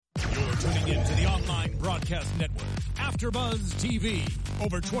Tuning in to the online broadcast network, AfterBuzz TV.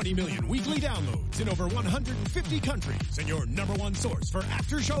 Over 20 million weekly downloads in over 150 countries, and your number one source for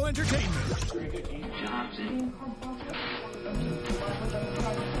after-show entertainment.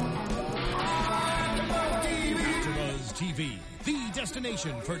 AfterBuzz TV, the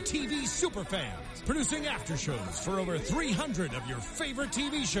destination for TV superfans. Producing aftershows for over 300 of your favorite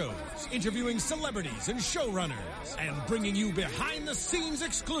TV shows. Interviewing celebrities and showrunners. And bringing you behind-the-scenes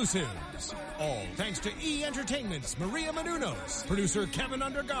exclusives. All thanks to E! Entertainment's Maria Menounos, producer Kevin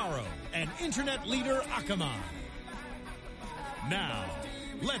Undergaro, and internet leader Akamai. Now,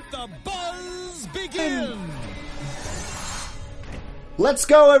 let the buzz begin! Let's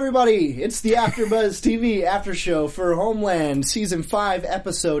go, everybody! It's the AfterBuzz TV after show for Homeland, Season 5,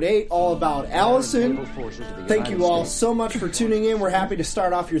 Episode 8, all about Allison. Thank you all so much for tuning in. We're happy to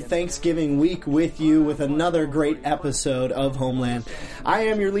start off your Thanksgiving week with you with another great episode of Homeland. I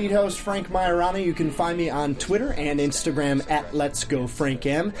am your lead host, Frank Majorana. You can find me on Twitter and Instagram at Let's Go Frank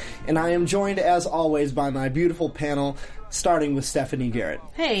M. And I am joined, as always, by my beautiful panel, starting with Stephanie Garrett.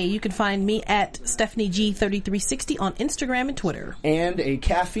 Hey, you can find me at StephanieG3360 on Instagram and Twitter. And a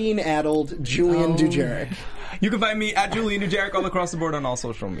caffeine-addled Julian Dujeric. You can find me at Julian Dujeric all across the board on all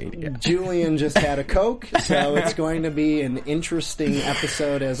social media. Julian just had a Coke, so it's going to be an interesting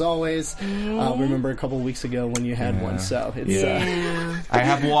episode as always. Remember a couple weeks ago when you had one, so it's... I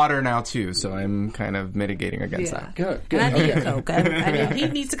have water now too, so I'm kind of mitigating against that. Good. And I need a Coke. He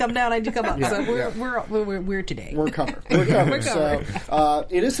needs to come down, I need to come up. So we're today. We're covered. We're covered. So,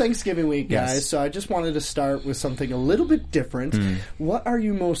 it is Thanksgiving week, guys, so I just wanted to start with something a little bit different. What are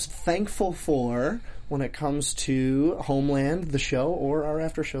you most thankful for when it comes to Homeland, the show, or our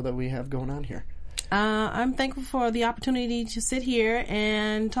after show that we have going on here? I'm thankful for the opportunity to sit here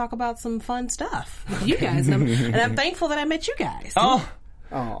and talk about some fun stuff with you guys. And I'm thankful that I met you guys.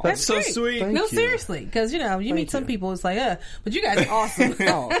 Oh, that's so great. sweet. No, seriously, because you meet some people, it's like, but you guys are awesome.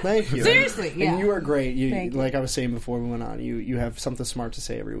 Thank you. Seriously, yeah. And you are great. Thank you. Like I was saying before we went on, you have something smart to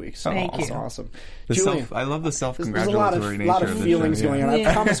say every week. So Thank you. Awesome. Julian, I love the there's self-congratulatory nature a lot of this feelings show, going on.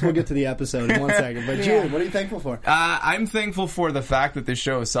 I promise we'll get to the episode in 1 second. But Julian, what are you thankful for? I'm thankful for the fact that this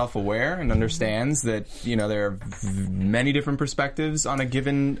show is self-aware and understands that there are many different perspectives on a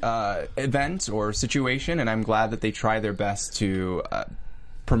given event or situation, and I'm glad that they try their best to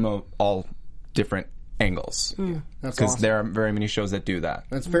promote all different angles. That's because awesome. there are very many shows that do that.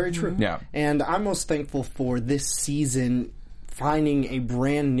 That's very true. Yeah. And I'm most thankful for this season finding a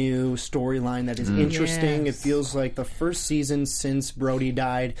brand new storyline that is interesting. Yes. It feels like the first season since Brody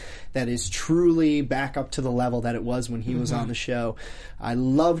died that is truly back up to the level that it was when he was on the show. I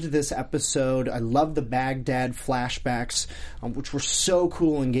loved this episode. I loved the Baghdad flashbacks, which were so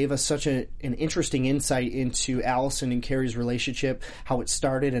cool and gave us such an interesting insight into Allison and Carrie's relationship, how it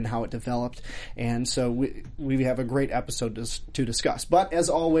started and how it developed. And so we have a great episode to discuss. But as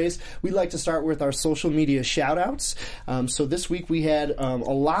always, we like to start with our social media shout-outs. So this week we had a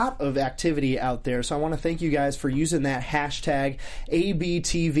lot of activity out there. So I want to thank you guys for using that hashtag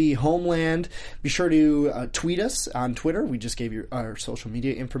ABTVHomeland. Be sure to tweet us on Twitter. We just gave you our social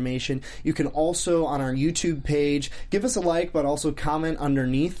media information. You can also, on our YouTube page, give us a like, but also comment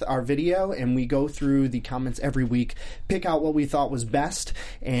underneath our video, and we go through the comments every week, pick out what we thought was best,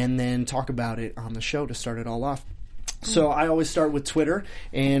 and then talk about it on the show to start it all off. So I always start with Twitter,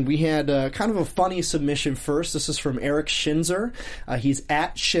 and we had kind of a funny submission first. This is from Eric Schinzer. He's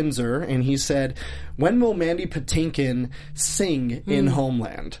at Schinzer, and he said, "When will Mandy Patinkin sing in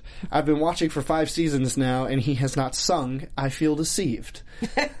Homeland? I've been watching for 5 seasons now, and he has not sung. I feel deceived."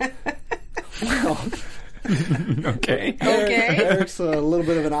 Well... Okay. Eric's a little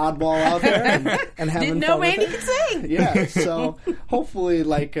bit of an oddball out there and having Didn't know fun Mandy with it. could sing. Yeah, so hopefully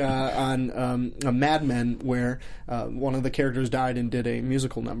like on Mad Men where one of the characters died and did a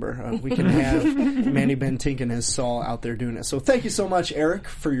musical number, we can have Mandy Patinkin as Saul out there doing it. So thank you so much, Eric,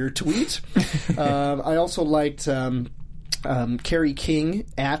 for your tweet. I also liked... Carrie King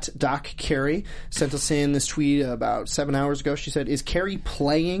at Doc Carrie sent us in this tweet about 7 hours ago. She said, "Is Carrie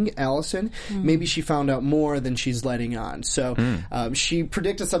playing Allison? Maybe she found out more than she's letting on." So she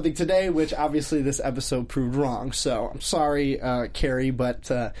predicted something today, which obviously this episode proved wrong. So I'm sorry, Carrie,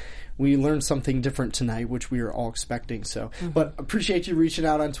 but we learned something different tonight, which we are all expecting. So, but appreciate you reaching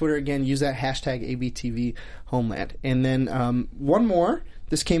out on Twitter again. Use that hashtag ABTV Homeland. And then one more.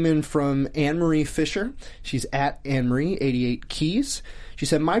 This came in from Anne-Marie Fisher. She's at Anne-Marie88Keys. She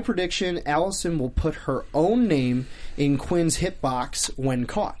said, "My prediction, Allison will put her own name in Quinn's hitbox when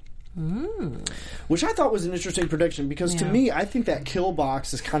caught." Which I thought was an interesting prediction because to me, I think that kill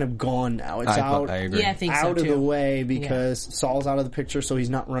box is kind of gone now. It's I agree. Yeah, I think out so of too. the way because Saul's out of the picture, so he's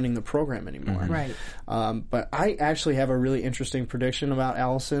not running the program anymore. Right. But I actually have a really interesting prediction about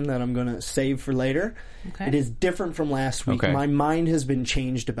Allison that I'm going to save for later. Okay. It is different from last week. Okay. My mind has been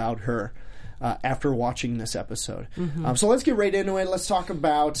changed about her. After watching this episode. So let's get right into it. Let's talk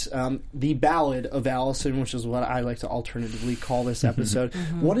about the Ballad of Allison, which is what I like to alternatively call this episode.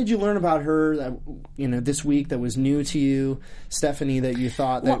 What did you learn about her that, this week that was new to you, Stephanie, that you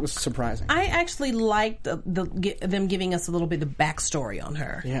thought that was surprising? I actually liked them giving us a little bit of backstory on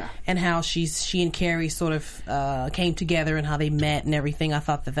her. Yeah. And how she and Carrie sort of came together and how they met and everything. I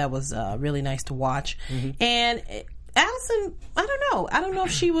thought that was really nice to watch. And Allison, I don't know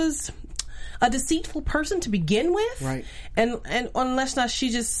if she was a deceitful person to begin with, right? And unless not, she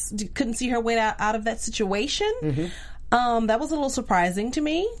just couldn't see her way out of that situation. That was a little surprising to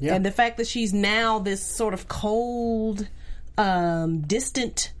me, and the fact that she's now this sort of cold,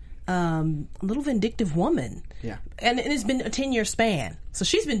 distant, little vindictive woman. Yeah, and it's been a 10-year span, so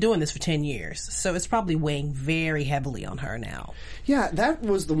she's been doing this for 10 years. So it's probably weighing very heavily on her now. Yeah, that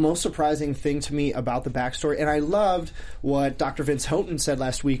was the most surprising thing to me about the backstory. And I loved what Dr. Vince Houghton said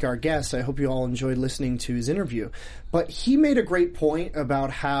last week, our guest. I hope you all enjoyed listening to his interview. But he made a great point about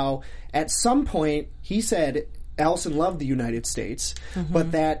how at some point he said Allison loved the United States,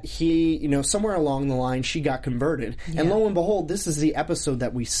 but that he, somewhere along the line, she got converted. And lo and behold, this is the episode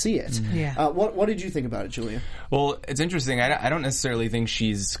that we see it. What did you think about it, Julia? Well, it's interesting. I don't necessarily think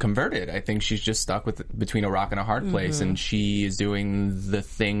she's converted. I think she's just stuck between a rock and a hard place, and she is doing the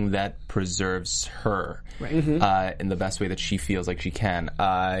thing that preserves her in the best way that she feels like she can.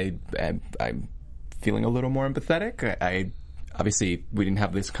 I'm feeling a little more empathetic. Obviously, we didn't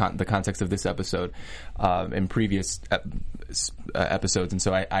have the context of this episode in previous episodes, and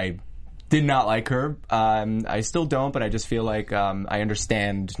so I did not like her. I still don't, but I just feel like I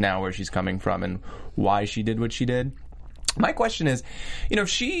understand now where she's coming from and why she did what she did. My question is, if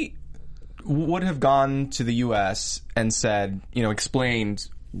she would have gone to the U.S. and said, explained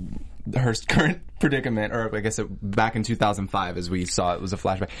her current predicament, or I guess back in 2005, as we saw, it was a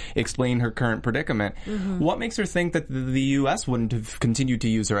flashback, explain her current predicament. What makes her think that the U.S. wouldn't have continued to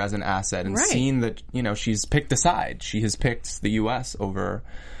use her as an asset and seen that, she's picked a side? She has picked the U.S. over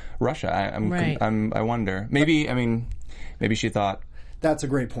Russia. I wonder. Maybe she thought. That's a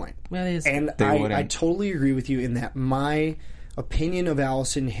great point. Well, it is. And I totally agree with you in that my opinion of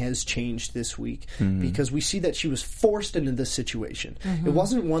Allison has changed this week because we see that she was forced into this situation. It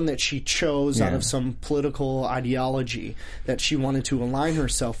wasn't one that she chose out of some political ideology that she wanted to align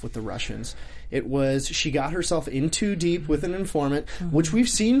herself with the Russians. It was she got herself in too deep with an informant, which we've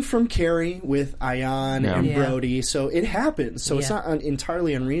seen from Carrie with Ayan and Brody. So it happens. So it's not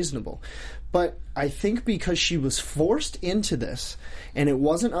entirely unreasonable. But I think because she was forced into this and it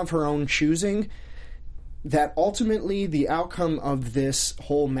wasn't of her own choosing, that ultimately the outcome of this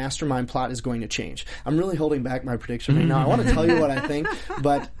whole mastermind plot is going to change. I'm really holding back my prediction right now. I want to tell you what I think,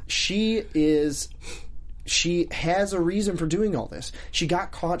 but she has a reason for doing all this. She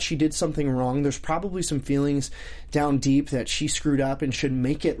got caught. She did something wrong. There's probably some feelings down deep that she screwed up and should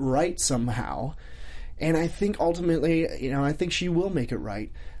make it right somehow. And I think ultimately, I think she will make it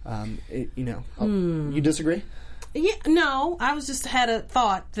right. You disagree? Yeah, no. I was just had a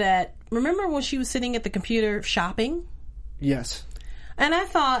thought that, remember when she was sitting at the computer shopping? Yes. And I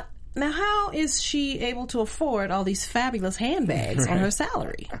thought, now how is she able to afford all these fabulous handbags on her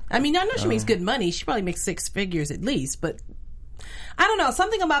salary? I mean, I know she makes good money. She probably makes 6 figures at least, but I don't know.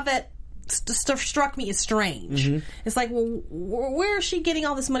 Something about that struck me as strange. It's like, well, where is she getting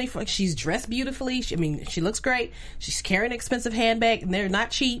all this money from? She's dressed beautifully. She looks great. She's carrying an expensive handbag, and they're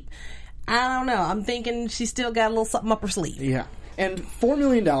not cheap. I don't know. I'm thinking she's still got a little something up her sleeve. Yeah. And $4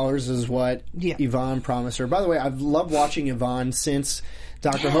 million is what Yvonne promised her. By the way, I've loved watching Yvonne since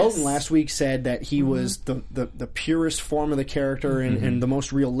Dr. Houghton last week said that he was the purest form of the character and the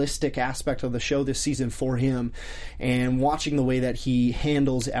most realistic aspect of the show this season for him. And watching the way that he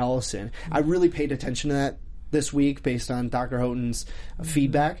handles Allison, I really paid attention to that this week based on Dr. Houghton's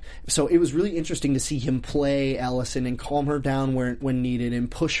feedback. So it was really interesting to see him play Allison and calm her down when needed and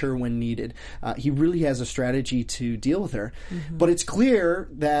push her when needed. He really has a strategy to deal with her. But it's clear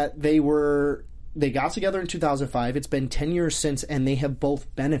that they got together in 2005. It's been 10 years since, and they have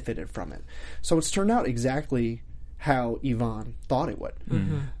both benefited from it. So it's turned out exactly how Yvonne thought it would.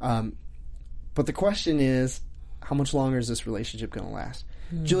 But the question is, how much longer is this relationship going to last?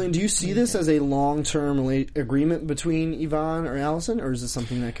 Jillian, do you see this as a long-term agreement between Yvonne or Allison, or is this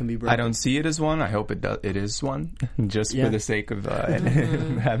something that can be broken? I don't see it as one. I hope it is one, just for the sake of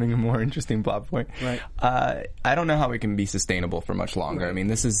having a more interesting plot point. Right. I don't know how it can be sustainable for much longer. I mean,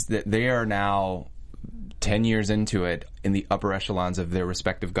 they are now 10 years into it in the upper echelons of their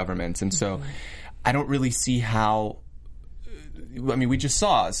respective governments, and so I don't really see how. I mean, we just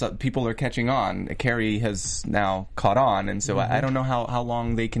saw people are catching on. Carrie has now caught on, and so I don't know how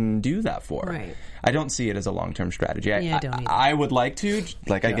long they can do that for. Right. I don't see it as a long-term strategy. I don't either. I would like to,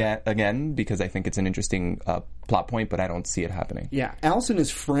 again, because I think it's an interesting plot point, but I don't see it happening. Yeah, Allison is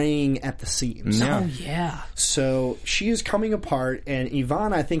fraying at the seams. Yeah. Oh, yeah. So she is coming apart, and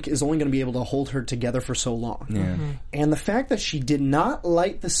Yvonne, I think, is only going to be able to hold her together for so long. Yeah. And the fact that she did not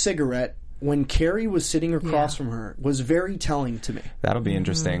light the cigarette when Carrie was sitting across from her was very telling to me. That'll be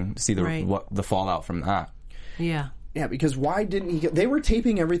interesting to see the fallout from that. Yeah. Yeah, because why didn't he... They were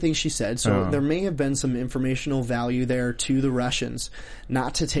taping everything she said, so there may have been some informational value there to the Russians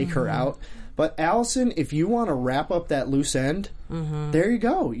not to take her out. But Allison, if you want to wrap up that loose end, there you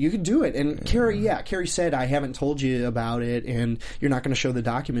go. You can do it. And Carrie said, I haven't told you about it, and you're not going to show the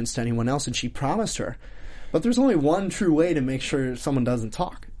documents to anyone else, and she promised her. But there's only one true way to make sure someone doesn't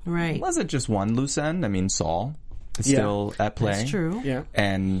talk. Right. Was it just one loose end? I mean, Saul is still at play. That's true. Yeah.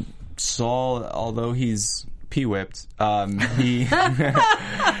 And Saul, although he's pee-whipped, he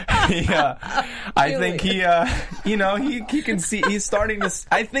I think he can see, he's starting to,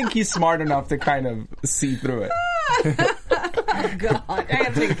 I think he's smart enough to kind of see through it. Oh, God. I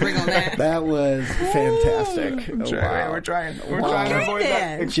have to take a drink on that. That was fantastic. We're trying to avoid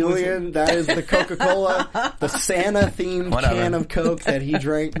that. Jillian, that is the Coca-Cola, the Santa-themed can of Coke that he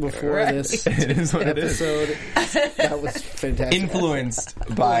drank before this It is what episode. it is. That was fantastic. Influenced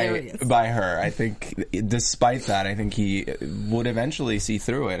by her. I think, despite that, I think he would eventually see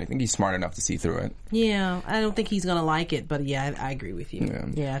through it. I think he's smart enough to see through it. Yeah, I don't think he's going to like it, but yeah, I agree with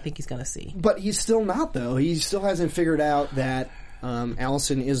you. Yeah, I think he's going to see. But he's still not, though. He still hasn't figured out that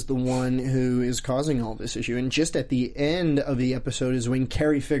Allison is the one who is causing all this issue. And just at the end of the episode is when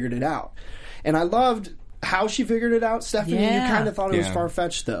Carrie figured it out. And I loved how she figured it out, Stephanie. Yeah. You kind of thought it was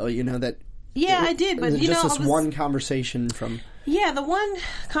far-fetched, though, that... Yeah, I did, but just this one conversation from... Yeah, the one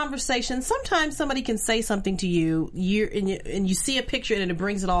conversation. Sometimes somebody can say something to you, and you see a picture, and it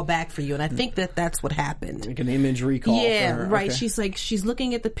brings it all back for you. And I think that's what happened. Like an image recall. Yeah, for her. right. Okay. She's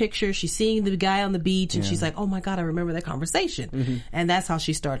looking at the picture, she's seeing the guy on the beach, and she's like, "Oh my God, I remember that conversation." And that's how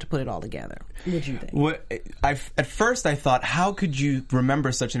she started to put it all together. What'd you think? At first, I thought, how could you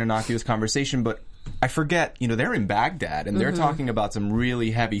remember such an innocuous conversation? But I forget, they're in Baghdad and they're talking about some really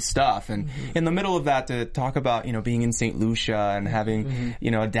heavy stuff. And in the middle of that, to talk about, being in St. Lucia and having,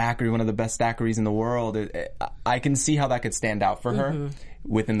 a daiquiri, one of the best daiquiris in the world, I can see how that could stand out for her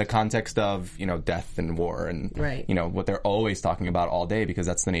within the context of, death and war and, what they're always talking about all day because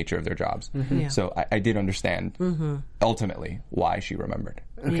that's the nature of their jobs. Yeah. So I did understand ultimately why she remembered.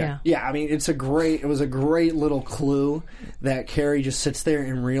 Okay. Yeah, I mean, it was a great little clue that Carrie just sits there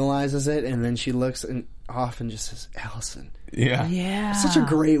and realizes it, and then she looks off and just says, Allison. Yeah. Yeah. Such a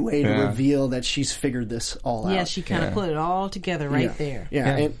great way to reveal that she's figured this all out. Yeah, she kind of put it all together there.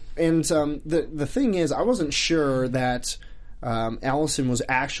 Yeah. And the thing is, I wasn't sure that Allison was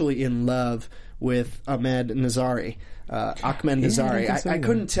actually in love with Ahmed Nazari. I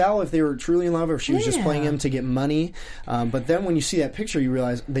couldn't tell if they were truly in love or if she was just playing him to get money. But then when you see that picture, you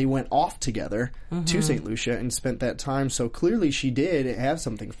realize they went off together to St. Lucia and spent that time. So clearly she did have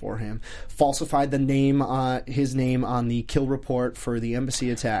something for him. Falsified his name on the kill report for the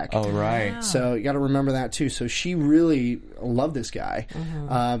embassy attack. Oh, right. Wow. So you got to remember that too. So she really loved this guy.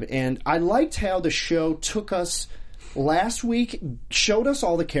 And I liked how the show took us last week, showed us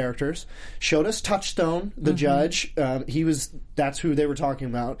all the characters, showed us Touchstone, the judge. That's who they were talking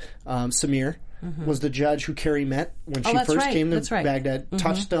about. Samir was the judge who Carrie met when she first came to Baghdad.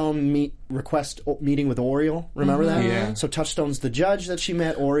 Touchstone request meeting with Oriel. Remember that? Yeah. So Touchstone's the judge that she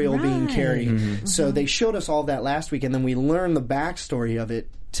met, Oriel being Carrie. So they showed us all that last week, and then we learned the backstory of it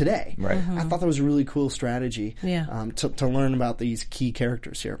today. Right. I thought that was a really cool strategy to learn about these key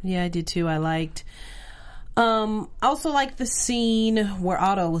characters here. Yeah, I did too. I liked... also like the scene where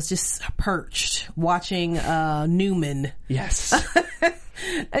Otto was just perched watching Newman. Yes.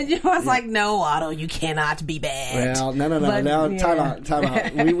 And you was like, no, Otto, you cannot be bad. Well, no. Now, time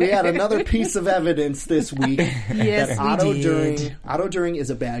out. We had another piece of evidence this week that Otto During is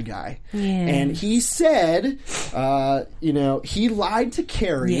a bad guy. Yeah. And he said, he lied to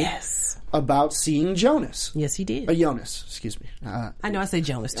Carrie. Yes. about seeing Jonas. Yes, he did. Jonas, excuse me. I know I say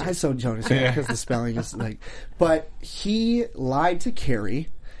Jonas too. I saw Jonas because the spelling is like... But he lied to Carrie.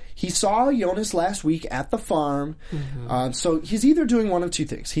 He saw Jonas last week at the farm. So he's either doing one of two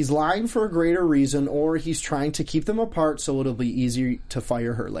things. He's lying for a greater reason, or he's trying to keep them apart so it'll be easier to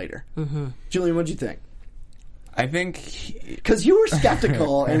fire her later. Julian, what'd you think? I think... Because you were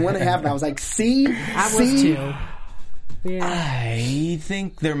skeptical, and when it happened, I was like, see? I was too. Yeah. I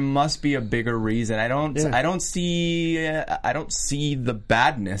think there must be a bigger reason. I don't see the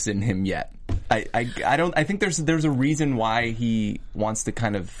badness in him yet. I think there's a reason why he wants to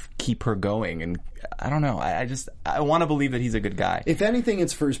kind of keep her going, and I don't know. I want to believe that he's a good guy. If anything,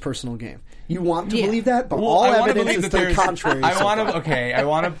 it's for his personal game. You want to believe that, but all evidence is to the contrary.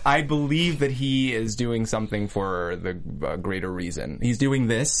 I believe that he is doing something for the greater reason. He's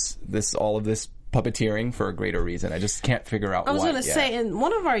doing all of this puppeteering for a greater reason. I just can't figure out what. I was going to say, and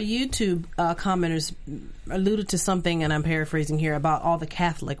one of our YouTube commenters alluded to something, and I'm paraphrasing here, about all the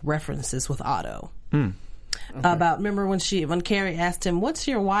Catholic references with Otto. Okay. Remember when Carrie asked him, "What's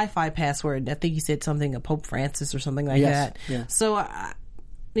your Wi-Fi password?" I think he said something of Pope Francis or something like that. Yeah. So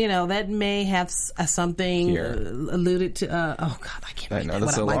that may have something alluded to. Oh God, I can't read that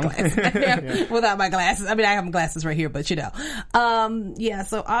without my glasses. Without my glasses, I mean, I have my glasses right here, but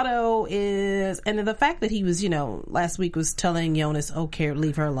So Otto is, and the fact that he was, last week was telling Jonas, "Okay,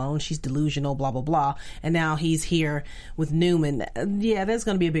 leave her alone. She's delusional." Blah blah blah. And now he's here with Newman. There's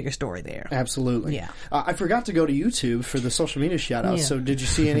going to be a bigger story there. Absolutely. Yeah. I forgot to go to YouTube for the social media shout out. So did you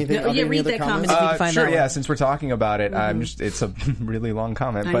see anything? Read that comment if you can find sure. out. Yeah. Since we're talking about it, it's a really long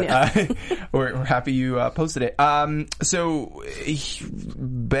comment. But we're happy you posted it. So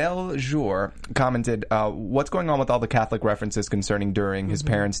Belle Jour commented, what's going on with all the Catholic references concerning during his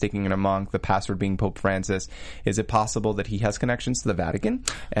parents taking in a monk, the password being Pope Francis? Is it possible that he has connections to the Vatican?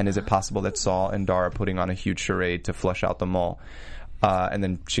 And is it possible that Saul and Dara are putting on a huge charade to flush out the mole? And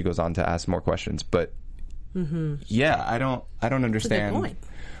then she goes on to ask more questions. But I don't understand. That's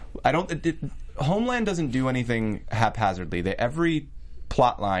a good point. Homeland doesn't do anything haphazardly. Every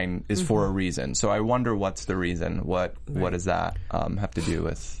plot line is for a reason. So I wonder what's the reason. What does that have to do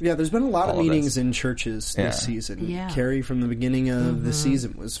with? Yeah, there's been a lot of meetings in churches this season. Yeah. Carrie, from the beginning of the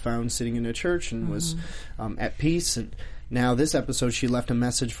season, was found sitting in a church and was at peace. And now this episode, she left a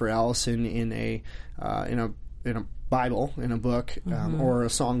message for Allison in a Bible, in a book, or a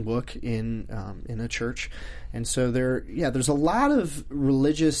song book in a church. And so there's a lot of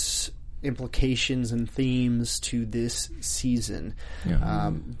religious implications and themes to this season.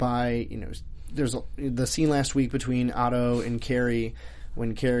 There's the scene last week between Otto and Carrie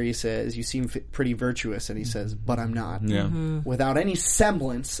when Carrie says, "You seem pretty virtuous," and he says, "But I'm not," without any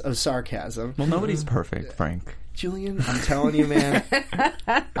semblance of sarcasm. Well, nobody's perfect, Frank. Julian, I'm telling you, man.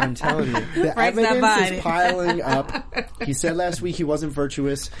 I'm telling you. The Frank's evidence is piling up. He said last week he wasn't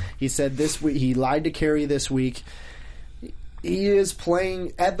virtuous. He said this week he lied to Carrie this week. He is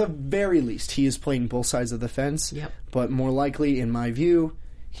playing, at the very least, he is playing both sides of the fence. Yep. But more likely, in my view,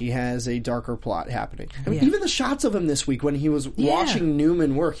 he has a darker plot happening. I mean, even the shots of him this week when he was watching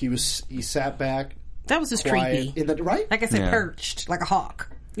Newman work, he sat back. That was just quiet, creepy. Right? Like I said, perched like a hawk.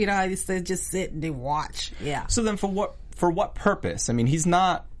 I used to just sit and watch. Yeah. So then, for what purpose? I mean, he's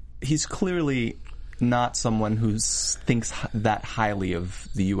clearly not someone who thinks that highly of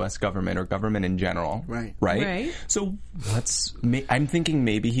the U.S. government or government in general. Right? So I'm thinking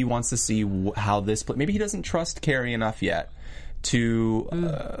maybe he wants to see how this... Maybe he doesn't trust Carrie enough yet to...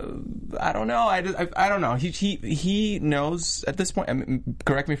 I don't know. I don't know. He knows at this point... I mean,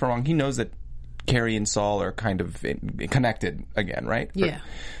 correct me if I'm wrong. He knows that Carrie and Saul are kind of connected again, right? Yeah.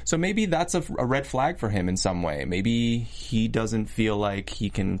 So maybe that's a red flag for him in some way. Maybe he doesn't feel like he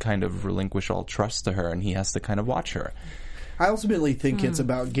can kind of relinquish all trust to her, and he has to kind of watch her. I ultimately think it's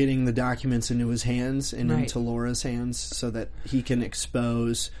about getting the documents into his hands and into Laura's hands so that he can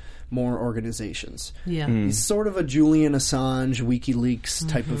expose more organizations. Yeah. He's sort of a Julian Assange, WikiLeaks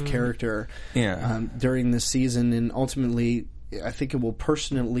type of character during this season, and ultimately I think it will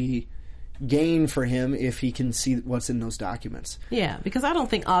personally gain for him if he can see what's in those documents. Yeah, because I don't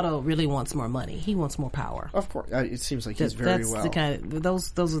think Otto really wants more money. He wants more power. Of course, it seems like he's very well. That's the kind of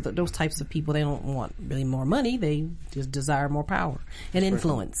those types of people. They don't want really more money. They just desire more power and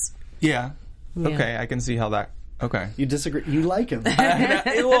influence. Yeah. Okay, I can see how that. Okay, you disagree? You like him?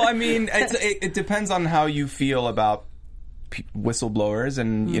 Well, I mean, it depends on how you feel about whistleblowers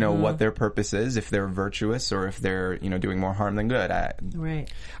and, what their purpose is, if they're virtuous or if they're, doing more harm than good.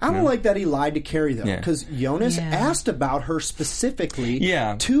 Right. I don't like that he lied to Carrie, though, because Jonas asked about her specifically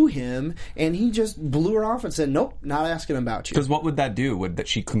to him, and he just blew her off and said, nope, not asking about you. Because what would that do? Would that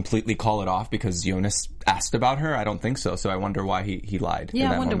she completely call it off because Jonas asked about her? I don't think so. So I wonder why he lied.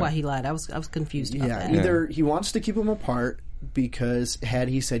 Yeah, I wonder why he lied. I was confused about that. Either he wants to keep them apart, because had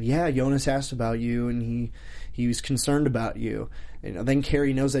he said, Jonas asked about you, and he was concerned about you, then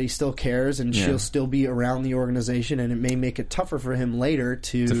Carrie knows that he still cares, and she'll still be around the organization, and it may make it tougher for him later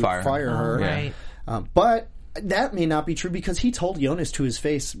to fire her. Right. But that may not be true, because he told Jonas to his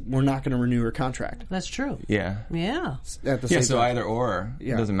face, we're not going to renew her contract. That's true. At the same so time. either or.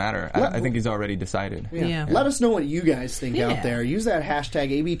 It doesn't matter. I think he's already decided. Let us know what you guys think out there. Use that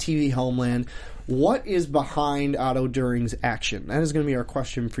hashtag ABTV Homeland. What is behind Otto During's action? That is going to be our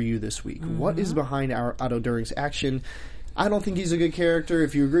question for you this week. What is behind Otto During's action? I don't think he's a good character.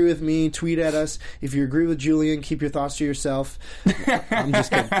 If you agree with me, tweet at us. If you agree with Julian, keep your thoughts to yourself. I'm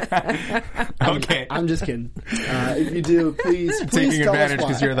just kidding. Okay. I'm just kidding. If you do, please taking tell advantage us why.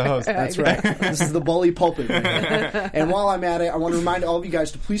 because you're the host. That's right. This is the bully pulpit. And while I'm at it, I want to remind all of you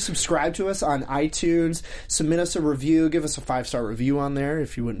guys to please subscribe to us on iTunes. Submit us a review. Give us a 5-star review on there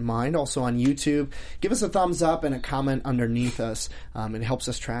if you wouldn't mind. Also on YouTube. Give us a thumbs up and a comment underneath us. It helps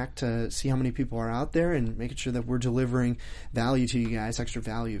us track to see how many people are out there and making sure that we're delivering value to you guys, extra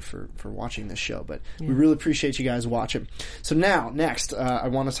value for watching this show. But we really appreciate you guys watching. So now, next, I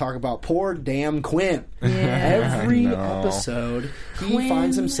want to talk about poor damn Quinn. Every episode, he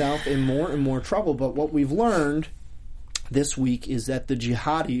finds himself in more and more trouble. But what we've learned this week is that the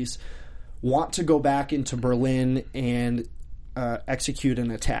jihadis want to go back into Berlin and execute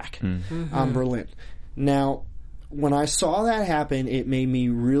an attack on Berlin. Now, when I saw that happen, it made me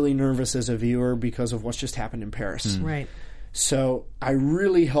really nervous as a viewer because of what's just happened in Paris. Right. So I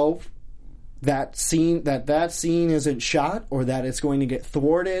really hope that scene isn't shot, or that it's going to get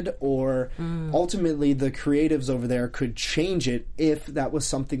thwarted, or ultimately the creatives over there could change it if that was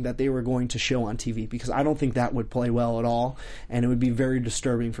something that they were going to show on TV, because I don't think that would play well at all, and it would be very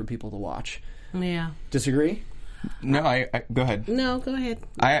disturbing for people to watch. Yeah. Disagree? No, I go ahead. No, go ahead.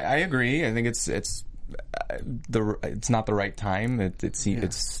 I agree. I think it's not the right time.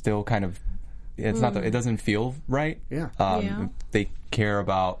 It's still kind of it doesn't feel right. They care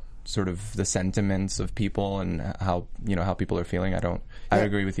about sort of the sentiments of people and how people are feeling. I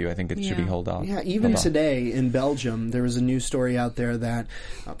agree with you. I think it should be held off. Yeah, even today in Belgium, there was a news story out there that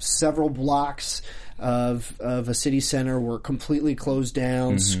several blocks of a city center were completely closed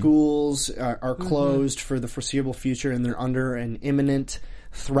down. Schools are closed for the foreseeable future, and they're under an imminent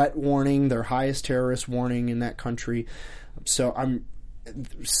threat warning, their highest terrorist warning in that country. So I'm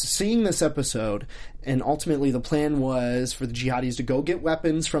seeing this episode, and ultimately the plan was for the jihadis to go get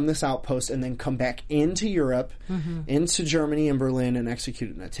weapons from this outpost and then come back into Europe, into Germany and Berlin, and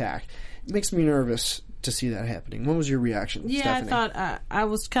execute an attack. It makes me nervous to see that happening. What was your reaction, Stephanie? I thought I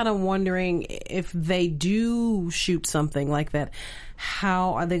was kind of wondering if they do shoot something like that,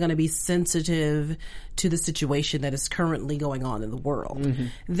 how are they going to be sensitive to the situation that is currently going on in the world?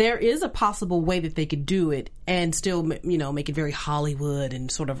 There is a possible way that they could do it and still, make it very Hollywood and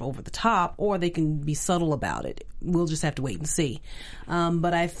sort of over the top, or they can be subtle about it. We'll just have to wait and see.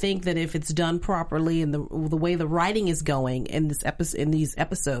 But I think that if it's done properly and the way the writing is going in these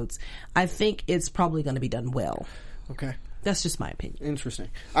episodes, I think it's probably going to be done well. Okay. That's just my opinion. Interesting.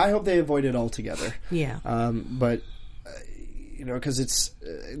 I hope they avoid it altogether. Yeah. But because it's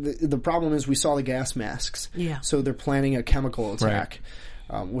the problem is we saw the gas masks. Yeah. So they're planning a chemical attack,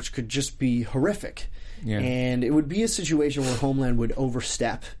 which could just be horrific. Yeah. And it would be a situation where Homeland would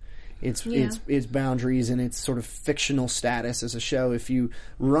overstep its boundaries and its sort of fictional status as a show. If you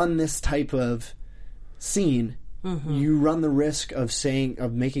run this type of scene, you run the risk of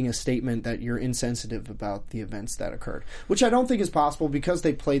making a statement that you're insensitive about the events that occurred, which I don't think is possible because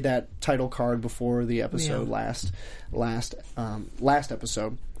they played that title card before the episode last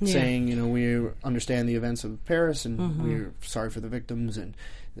episode, saying we understand the events of Paris and we're sorry for the victims and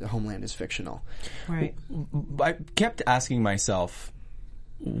Homeland is fictional. Right. I kept asking myself,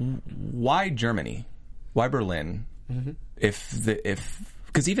 why Germany? Why Berlin?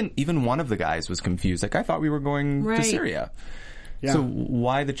 Because even one of the guys was confused. Like, I thought we were going to Syria. Yeah. So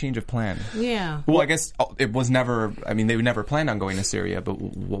why the change of plan? Yeah. Well, I guess it was never... I mean, they never planned on going to Syria, but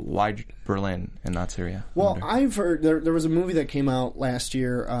why Berlin and not Syria? Well, I've heard... There was a movie that came out last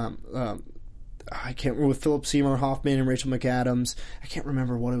year. I can't remember, with Philip Seymour Hoffman and Rachel McAdams. I can't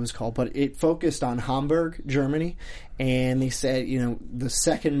remember what it was called, but it focused on Hamburg, Germany. And they said, the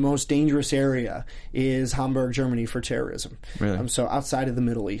second most dangerous area is Hamburg, Germany for terrorism. Really? So outside of the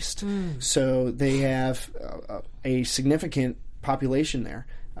Middle East. So they have a significant population there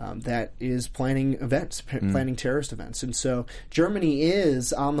that is planning events, planning terrorist events. And so Germany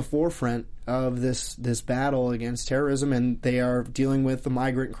is on the forefront of this battle against terrorism, and they are dealing with the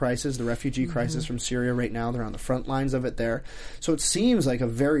migrant crisis, the refugee crisis from Syria right now. They're on the front lines of it there. So it seems like a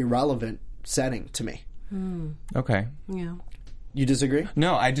very relevant setting to me. Okay. Yeah. You disagree?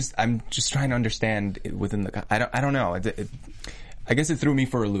 No, I'm just trying to understand within the. I don't know. I guess it threw me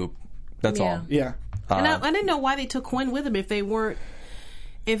for a loop. That's all. Yeah. And I didn't know why they took Quinn with them if they weren't.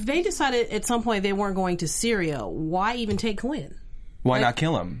 If they decided at some point they weren't going to Syria, why even take Quinn? Why not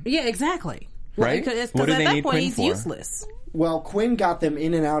kill him? Yeah, exactly. Right? Because What do at they that need point Quinn he's for? useless. Well, Quinn got them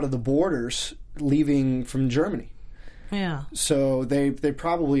in and out of the borders, leaving from Germany. Yeah. So they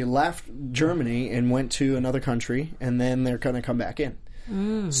probably left Germany and went to another country, and then they're going to come back in.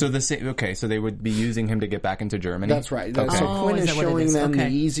 So so they would be using him to get back into Germany? That's right. Okay. So Quinn is is that what it showing is? them Okay.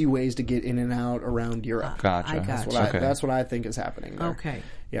 the easy ways to get in and out around Europe. Gotcha. I got you. Okay. That's what I think is happening there. Okay.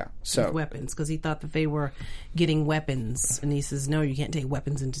 Yeah. So Weapons, because he thought that they were getting weapons, and he says, "No, you can't take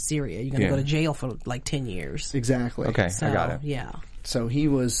weapons into Syria. You're going to go to jail for like 10 years." exactly. Okay, So, I got it. Yeah. So he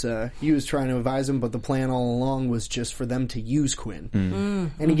was trying to advise him, but the plan all along was just for them to use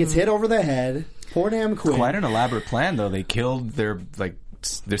Quinn. And he gets hit over the head. Poor damn Quinn. Quite an elaborate plan, though. They killed their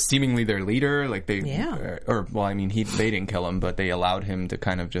seemingly their leader. Like they, Yeah. Mm-hmm. They didn't kill him, but they allowed him to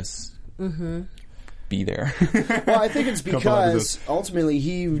kind of just be there. Well, I think it's Couple because episodes. ultimately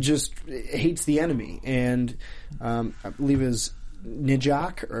he just hates the enemy, and I believe it was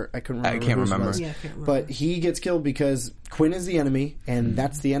Nijak, or I couldn't remember. I can't whose it remember. was. Yeah, I can't remember. But he gets killed because Quinn is the enemy, and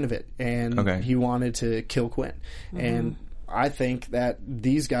that's the end of it. And Okay. he wanted to kill Quinn, and I think that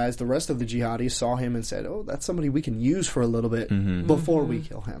these guys, the rest of the jihadis, saw him and said, "Oh, that's somebody we can use for a little bit before we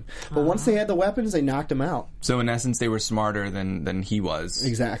kill him." But once they had the weapons, they knocked him out. So in essence, they were smarter than he was.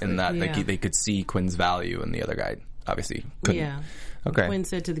 Exactly. In that Yeah. they could see Quinn's value, and the other guy obviously couldn't. Yeah. Okay. Quinn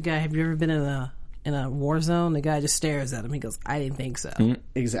said to the guy, "Have you ever been in a war zone?" The guy just stares at him. He goes, "I didn't think so."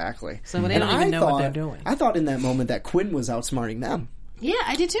 Exactly. So they don't even know what they're doing. I thought in that moment that Quinn was outsmarting them. Yeah,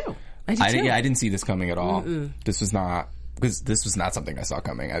 I did too. I didn't see this coming at all. This was not something I saw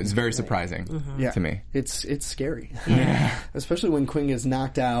coming. It was very surprising to me. It's scary. Yeah. Especially when Quinn gets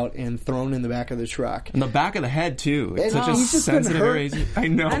knocked out and thrown in the back of the truck. In the back of the head too. It's And such a he's just been sensitive hurt. area. I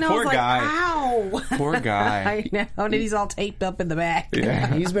know. I Poor was like, guy. Ow! Poor guy. I know. And he's all taped up in the back.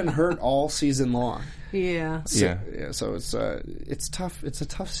 Yeah. He's been hurt all season long. Yeah. So, so it's tough. It's a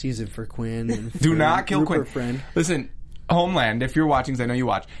tough season for Quinn. And Do for not kill Rupert Quinn. Friend. Listen, Homeland, if you're watching, 'cause I know you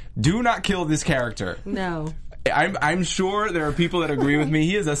watch, do not kill this character. No. I'm sure there are people that agree with me.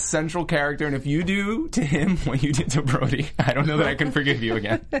 He is a central character, and if you do to him what you did to Brody, I don't know that I can forgive you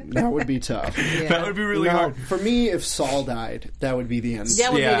again. That would be tough. That would be really Now, hard. for me, if Saul died, that would be the end.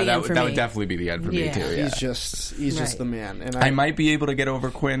 That would be the end for that me. would definitely be the end for me Yeah. too. Yeah. He's just the man. And I might be able to get over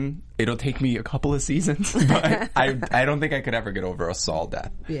Quinn. It'll take me a couple of seasons, but I don't think I could ever get over a Saul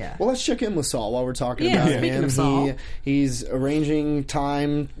death. Yeah. Well, let's check in with Saul while we're talking Yeah, about speaking him. of Saul. He's arranging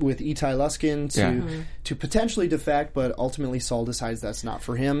time with Itai Luskin to potentially defect, but ultimately Saul decides that's not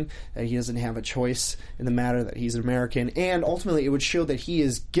for him, that he doesn't have a choice in the matter, that he's an American, and ultimately it would show that he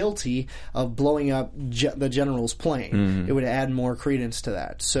is guilty of blowing up the general's plane. It would add more credence to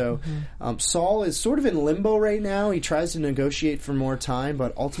that. So Saul is sort of in limbo right now. He tries to negotiate for more time,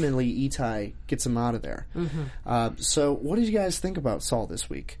 but ultimately Itai gets him out of there. So what did you guys think about Saul this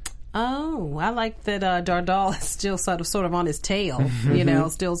week? Oh, I like that Dardal is still sort of on his tail,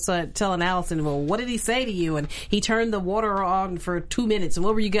 still telling Allison, well, what did he say to you? And he turned the water on for 2 minutes. And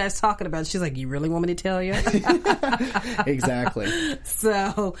what were you guys talking about? She's like, you really want me to tell you? Exactly.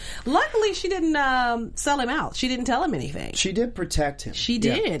 So, luckily she didn't sell him out. She didn't tell him anything. She did protect him. She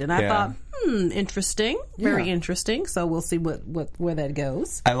did. And I Yeah. thought, interesting. Very Yeah. interesting. So we'll see where that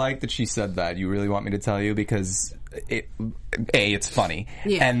goes. I like that she said that. You really want me to tell you because it's funny,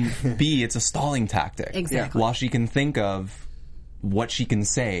 Yeah. and B, it's a stalling tactic. Exactly. While she can think of what she can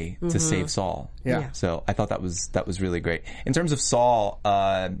say to save Saul. Yeah. So I thought that was really great. In terms of Saul,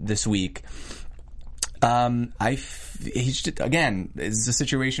 this week, he's just, again, it's a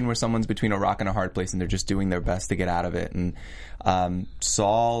situation where someone's between a rock and a hard place and they're just doing their best to get out of it. And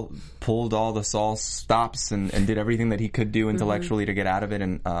Saul pulled all the Saul stops and did everything that he could do intellectually to get out of it.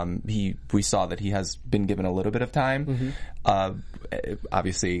 And we saw that he has been given a little bit of time.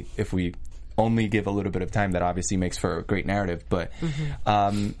 Obviously, if we only give a little bit of time, that obviously makes for a great narrative. But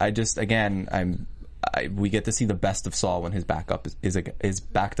I just, again, we get to see the best of Saul when his backup is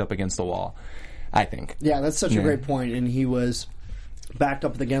backed up against the wall, I think. Yeah, that's such a great point. And he was backed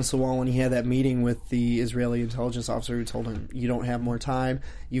up against the wall when he had that meeting with the Israeli intelligence officer who told him, you don't have more time,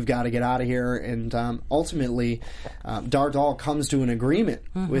 you've got to get out of here. And ultimately, Dardal comes to an agreement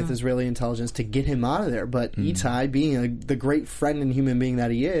with Israeli intelligence to get him out of there. But Ittai, being the great friend and human being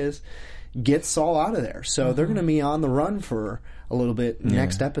that he is, gets Saul out of there. So they're going to be on the run for a little bit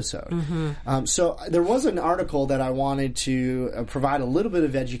next episode. So there was an article that I wanted to provide a little bit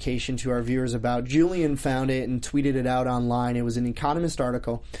of education to our viewers about. Julian found it and tweeted it out online. It was an Economist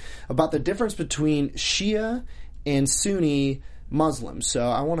article about the difference between Shia and Sunni Muslims. So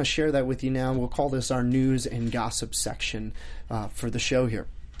I want to share that with you now. We'll call this our news and gossip section for the show here.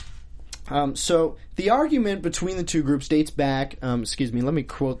 So the argument between the two groups dates back. Let me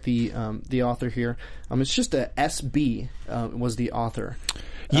quote the author here. It's just a SB was the author.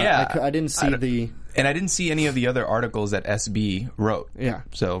 Yeah, I didn't see and I didn't see any of the other articles that SB wrote. Yeah.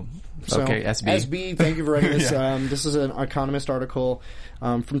 So okay, SB. SB, thank you for writing this. This is an Economist article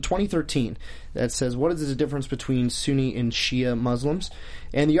from 2013 that says, what is the difference between Sunni and Shia Muslims?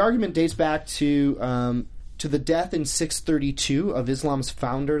 And the argument dates back to the death in 632 of Islam's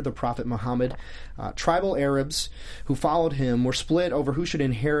founder, the Prophet Muhammad. Tribal Arabs who followed him were split over who should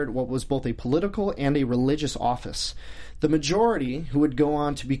inherit what was both a political and a religious office. The majority, who would go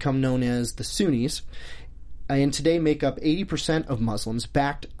on to become known as the Sunnis, and today make up 80% of Muslims,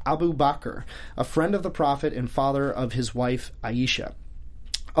 backed Abu Bakr, a friend of the Prophet and father of his wife Aisha.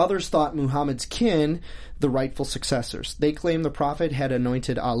 Others thought Muhammad's kin the rightful successors. They claimed the Prophet had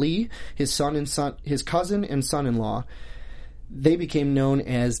anointed Ali, his cousin and son-in-law. They became known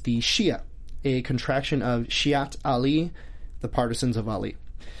as the Shia, a contraction of Shiat Ali, the partisans of Ali.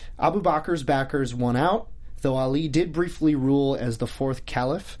 Abu Bakr's backers won out, though Ali did briefly rule as the fourth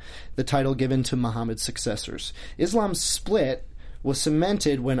caliph, the title given to Muhammad's successors. Islam's split was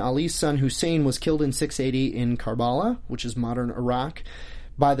cemented when Ali's son Hussein was killed in 680 in Karbala, which is modern Iraq,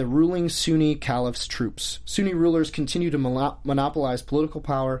 by the ruling Sunni caliph's troops. Sunni rulers continued to monopolize political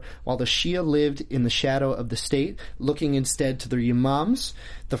power, while the Shia lived in the shadow of the state, looking instead to their imams,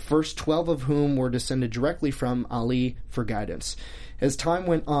 the first 12 of whom were descended directly from Ali, for guidance. As time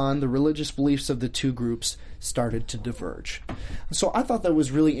went on, the religious beliefs of the two groups started to diverge. So I thought that was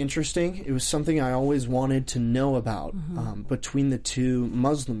really interesting. It was something I always wanted to know about between the two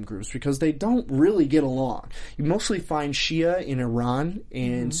Muslim groups, because they don't really get along. You mostly find Shia in Iran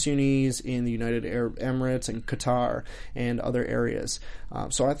and Sunnis in the United Arab Emirates and Qatar and other areas.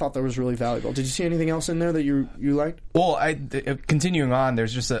 So I thought that was really valuable. Did you see anything else in there that you liked? Well, continuing on,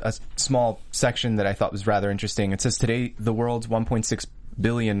 there's just a small section that I thought was rather interesting. It says today the world's 1.6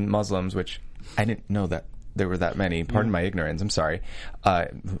 billion Muslims, which I didn't know that there were that many. Pardon my ignorance. I'm sorry.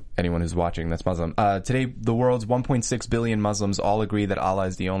 Anyone who's watching that's Muslim. Today, the world's 1.6 billion Muslims all agree that Allah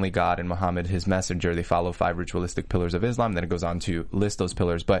is the only God and Muhammad his messenger. They follow 5 ritualistic pillars of Islam. Then it goes on to list those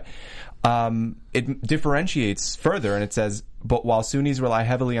pillars. But it differentiates further, and it says, but while Sunnis rely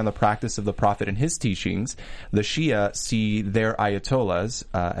heavily on the practice of the Prophet and his teachings, the Shia see their ayatollahs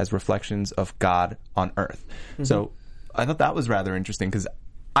as reflections of God on earth. So I thought that was rather interesting, because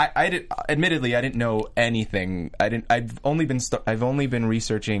admittedly, I didn't know anything. I've only been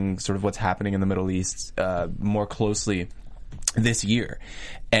researching sort of what's happening in the Middle East more closely this year,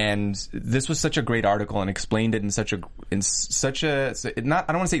 and this was such a great article and explained it in such a not,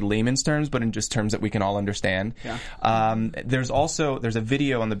 I don't want to say layman's terms, but in just terms that we can all understand. There's a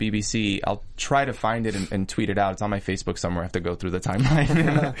video on the BBC. I'll try to find it and tweet it out. It's on my Facebook somewhere. I have to go through the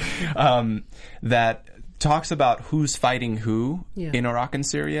timeline. That talks about who's fighting who in Iraq and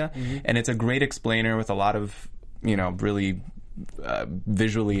Syria, and it's a great explainer with a lot of, really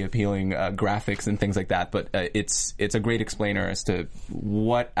visually appealing graphics and things like that. But it's a great explainer as to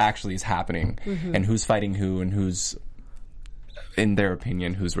what actually is happening and who's fighting who and who's, in their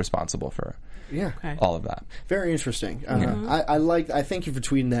opinion, who's responsible for all of that. Very interesting. I thank you for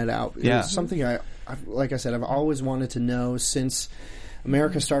tweeting that out. It was something like I said, I've always wanted to know since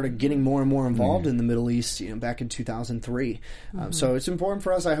America started getting more and more involved in the Middle East, back in 2003. So it's important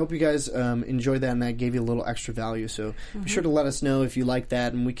for us. I hope you guys enjoyed that, and that gave you a little extra value. So be sure to let us know if you like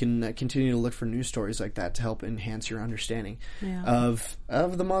that, and we can continue to look for news stories like that to help enhance your understanding of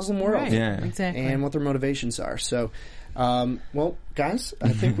the Muslim world, exactly, and what their motivations are. So, well, guys, I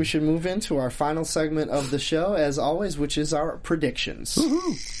think we should move into our final segment of the show, as always, which is our predictions.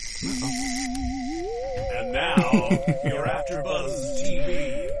 And now, your AfterBuzz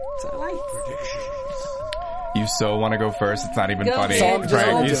TV predictions. You so want to go first. It's not even Go funny. ahead. So I'm just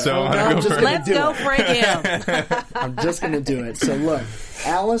gonna Right? do You it. so want to I'm go just first. gonna Let's do go it. for him. I'm just going to do it. So look,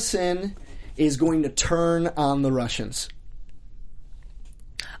 Allison is going to turn on the Russians.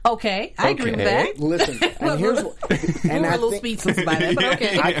 Okay, I agree with that. Listen, and here's what, and We're a I little think speechless by that, but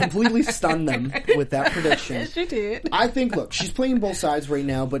okay. I completely stunned them with that prediction. Yes, you did. I think, look, she's playing both sides right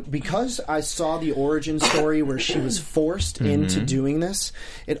now, but because I saw the origin story where she was forced into doing this,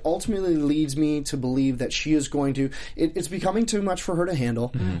 it ultimately leads me to believe that she is going to, it's becoming too much for her to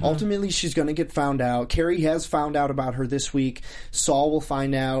handle. Ultimately, she's going to get found out. Carrie has found out about her this week. Saul will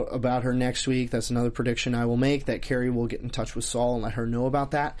find out about her next week. That's another prediction I will make, that Carrie will get in touch with Saul and let her know about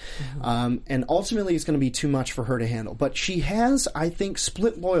that. And ultimately, it's going to be too much for her to handle. But she has, I think,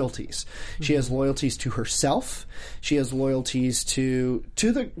 split loyalties. She has loyalties to herself. She has loyalties to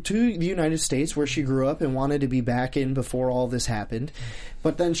the United States, where she grew up and wanted to be back in before all this happened.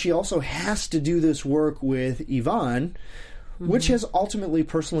 But then she also has to do this work with Yvonne, which has ultimately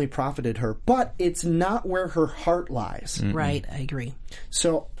personally profited her. But it's not where her heart lies. Right, I agree.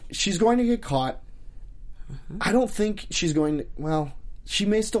 So she's going to get caught. I don't think she's going to, well, she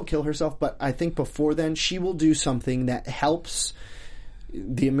may still kill herself, but I think before then she will do something that helps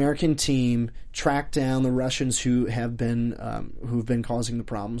the American team track down the Russians who have been who've been causing the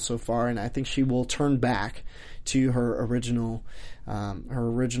problem so far, and I think she will turn back to her original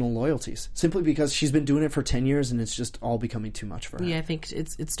loyalties, simply because she's been doing it for 10 years and it's just all becoming too much for her. Yeah, I think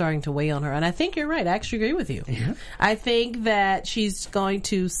it's starting to weigh on her, and I think you're right. I actually agree with you. Yeah. I think that she's going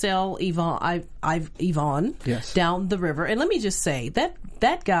to sell Yvonne Yes. down the river, and let me just say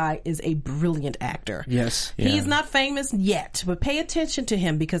that guy is a brilliant actor. Yes. He is not famous yet, but pay attention to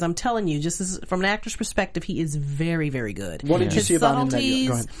him, because I'm telling you, just as, from an actor's perspective, he is very, very good. What did you see about him?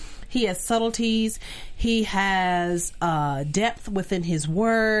 Go ahead. He has subtleties. He has depth within his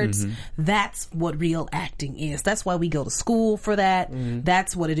words. That's what real acting is. That's why we go to school for that.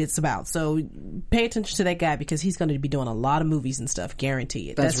 That's what it's about. So pay attention to that guy, because he's going to be doing a lot of movies and stuff. Guarantee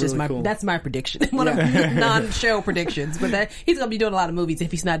it. That's just really cool. That's my prediction. One of non-show predictions. But he's going to be doing a lot of movies if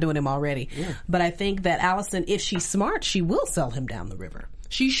he's not doing them already. Yeah. But I think that Allison, if she's smart, she will sell him down the river.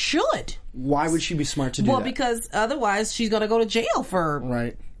 She should. Why would she be smart to do that? Well, because otherwise she's going to go to jail for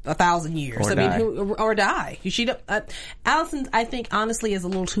 1,000 years. Or die. Allison, I think, honestly, is a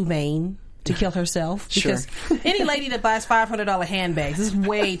little too vain to kill herself, because any lady that buys $500 handbags is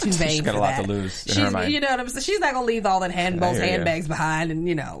way too vain. She's got a lot to lose in her mind. You know what I'm saying? She's not going to leave all that handbags behind,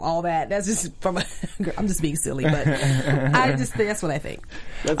 and all that. That's just I'm just being silly, but that's what I think.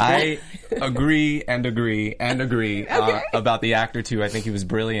 I agree about the actor too. I think he was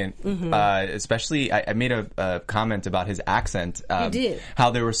brilliant. Especially, I made a comment about his accent. You did.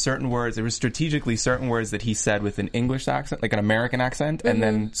 How there were strategically certain words that he said with an English accent, like an American accent, and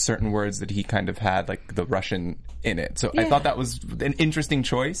then certain words that he kind of had like the Russian in it. So I thought that was an interesting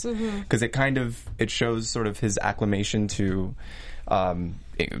choice, because it shows sort of his acclimation to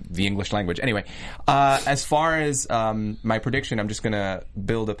the English language. Anyway, as far as my prediction, I'm just going to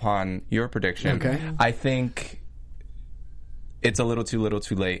build upon your prediction. Okay. I think it's a little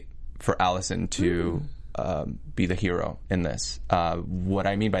too late for Allison to be the hero in this. What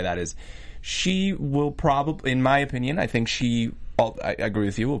I mean by that is, she will probably, in my opinion, I think I agree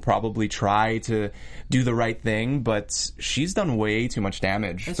with you, will probably try to do the right thing, but she's done way too much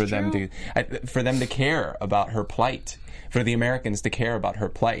damage for them to care about her plight, for the Americans to care about her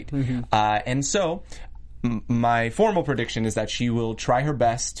plight. And so my formal prediction is that she will try her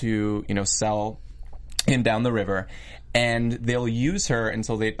best to, sell him down the river, and they'll use her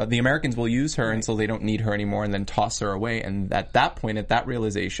until the Americans will use her until they don't need her anymore, and then toss her away. And at that point, at that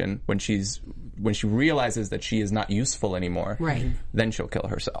realization, when she realizes that she is not useful anymore, then she'll kill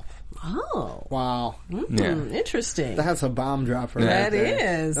herself. Oh. Wow. Interesting. That's a bomb drop for that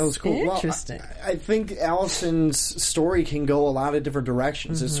is. That was cool. Interesting. Well, I think Allison's story can go a lot of different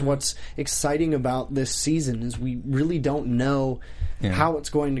directions. It's what's exciting about this season, is we really don't know how it's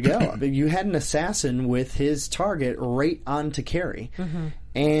going to go. I mean, you had an assassin with his target right onto Carrie,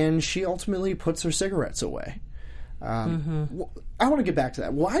 and she ultimately puts her cigarettes away. I want to get back to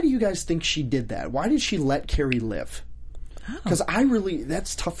that. Why do you guys think she did that? Why did she let Carrie live? Because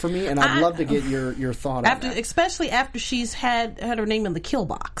that's tough for me, and I'd love to get your thought on that. Especially after she's had her name in the kill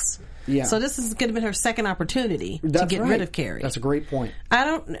box. Yeah. So this is going to be her second opportunity to That's get right. rid of Carrie. That's a great point. I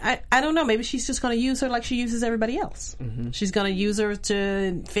don't know. Maybe she's just going to use her like she uses everybody else. Mm-hmm. She's going to use her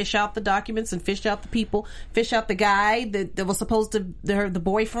to fish out the documents and fish out the people, fish out the guy that was supposed to, the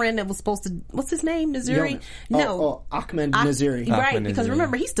boyfriend that was supposed to, what's his name? Naziri? No. Ahmed Naziri. Right, Ahmed because Naziri.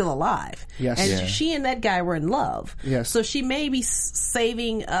 remember, he's still alive. Yes. And Yeah. she and that guy were in love. Yes. So she may be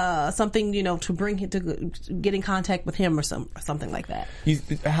saving something, to bring him to get in contact with him or something like that.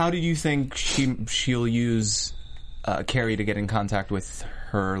 How do you think she'll use Carrie to get in contact with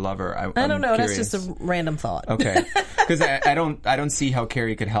her lover? I don't know. Curious. That's just a random thought. Okay, because I don't see how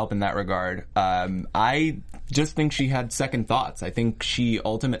Carrie could help in that regard. I just think she had second thoughts. I think she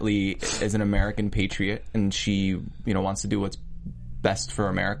ultimately is an American patriot, and she wants to do what's best for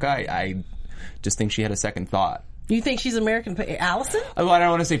America. I just think she had a second thought. You think she's American? Allison? Oh, I don't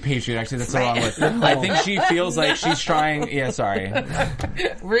want to say patriot. Actually, that's the wrong word. I think she feels like she's trying. Yeah, sorry.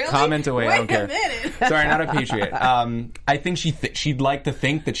 Really? Comment away. I don't care. Wait a minute. Sorry, not a patriot. I think she'd like to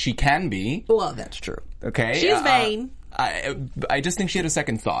think that she can be. Well, that's true. Okay, She's vain. I just think she had a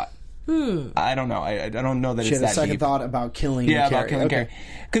second thought. I don't know. I don't know that She it's had a that second deep. thought about killing Yeah, Carrie. about killing Okay. Carrie.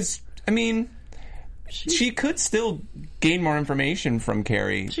 Because she could still gain more information from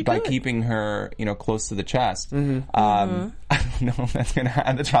Carrie by could. keeping her, close to the chest. I don't know if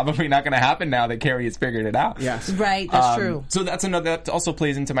that's probably not going to happen now that Carrie has figured it out. Yes. Right, that's true. So that's another. That also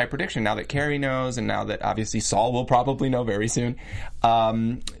plays into my prediction. Now that Carrie knows, and now that obviously Saul will probably know very soon.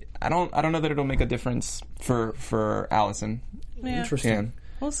 I don't know that it'll make a difference for Allison. Yeah. Interesting. Yeah.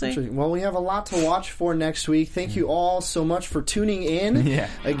 We'll see. Well, we have a lot to watch for next week. Thank you all so much for tuning in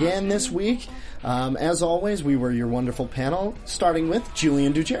again this week. As always, we were your wonderful panel, starting with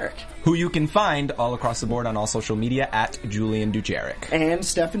Julian Dujeric. Who you can find all across the board on all social media at Julian Dujeric. And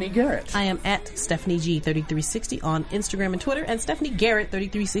Stephanie Garrett. I am at Stephanie G3360 on Instagram and Twitter, and Stephanie Garrett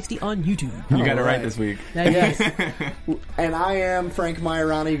 3360 on YouTube. You got it All right right. this week. Yes. And I am Frank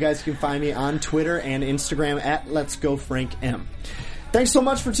Majorana. You guys can find me on Twitter and Instagram at Let's Go Frank M. Thanks so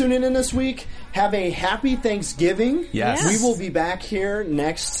much for tuning in this week. Have a happy Thanksgiving. Yes. We will be back here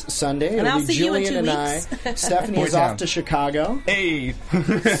next Sunday. And It'll I'll be see you in Julian 2 and weeks. I. Stephanie Boy is town. off to Chicago. Hey.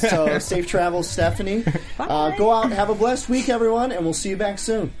 So safe travels, Stephanie. Bye. Go out and have a blessed week, everyone, and we'll see you back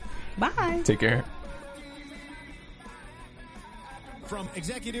soon. Bye. Take care. From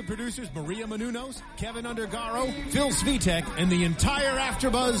executive producers Maria Menounos, Kevin Undergaro, Phil Svitek, and the entire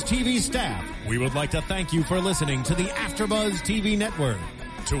AfterBuzz TV staff, we would like to thank you for listening to the AfterBuzz TV network.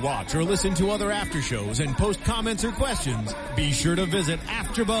 To watch or listen to other after shows and post comments or questions, be sure to visit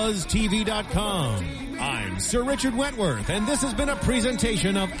AfterBuzzTV.com. I'm Sir Richard Wentworth, and this has been a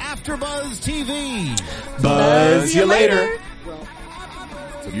presentation of AfterBuzz TV. Buzz you later.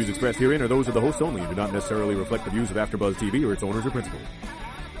 The views expressed herein are those of the host only and do not necessarily reflect the views of AfterBuzz TV or its owners or principals.